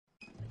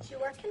you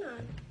working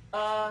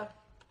on?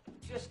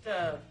 Just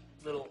a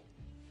little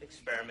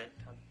experiment.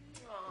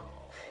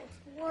 Oh,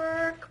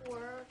 work.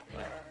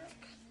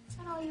 Is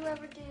that all you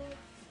ever do?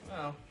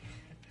 Well,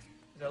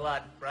 there's a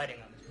lot writing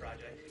on this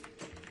project.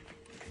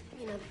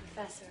 You know, the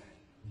professor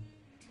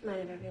might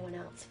have everyone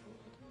else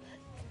fooled,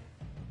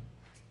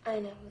 but I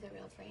know who the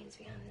real brains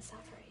behind this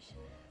operation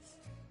is.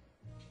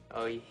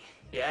 Oh,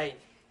 yeah,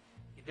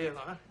 you do,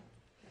 huh?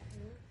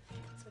 Mm-hmm.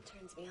 That's what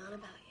turns me on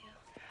about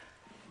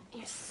you.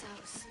 You're so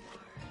smart.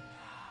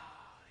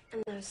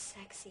 And those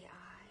sexy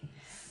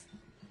eyes.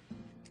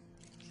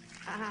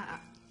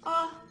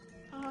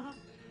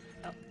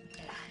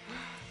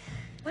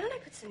 Why don't I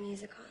put some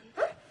music on?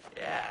 Huh?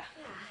 Yeah,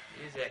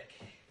 music.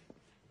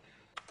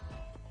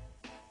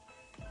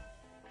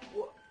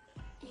 What?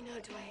 You know,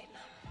 Dwight,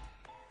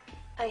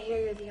 I hear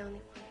you're the only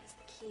one who has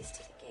the keys to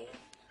the gate.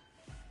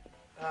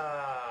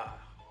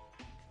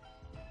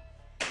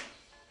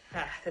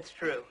 That's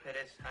true. It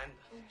is. I'm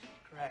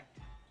correct.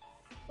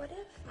 What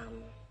if,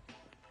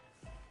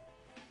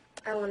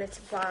 I wanted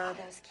to borrow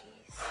those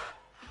keys?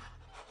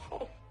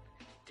 Oh,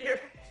 dear,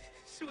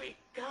 sweet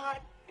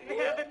God in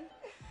heaven.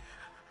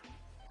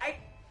 I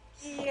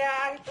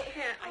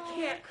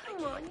can't.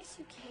 Come on, yes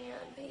you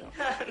can, baby.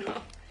 No.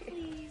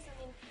 Please, I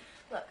mean,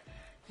 look,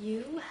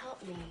 you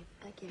help me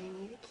by giving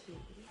me the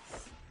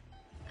keys,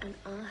 and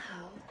I'll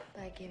help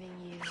by giving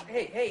you...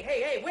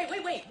 Hey,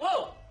 wait,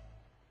 whoa!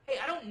 Hey,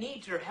 I don't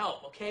need your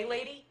help, okay,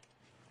 lady?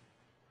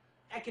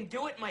 I can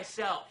do it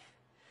myself.